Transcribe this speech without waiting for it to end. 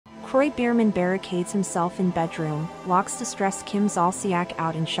Kroy Biermann barricades himself in bedroom, locks distressed Kim Zolciak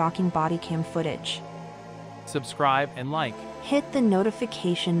out in shocking body cam footage. Subscribe and like. Hit the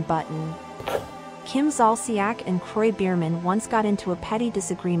notification button. Kim Zolciak and Kroy Biermann once got into a petty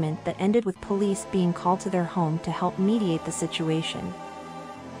disagreement that ended with police being called to their home to help mediate the situation.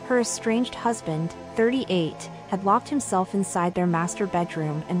 Her estranged husband, 38, had locked himself inside their master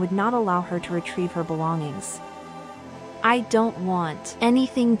bedroom and would not allow her to retrieve her belongings. "I don't want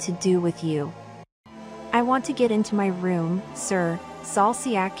anything to do with you. I want to get into my room, sir,"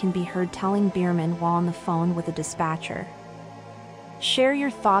 Zolciak can be heard telling Biermann while on the phone with a dispatcher. Share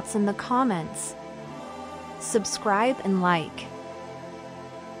your thoughts in the comments. Subscribe and like.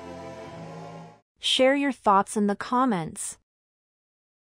 Share your thoughts in the comments.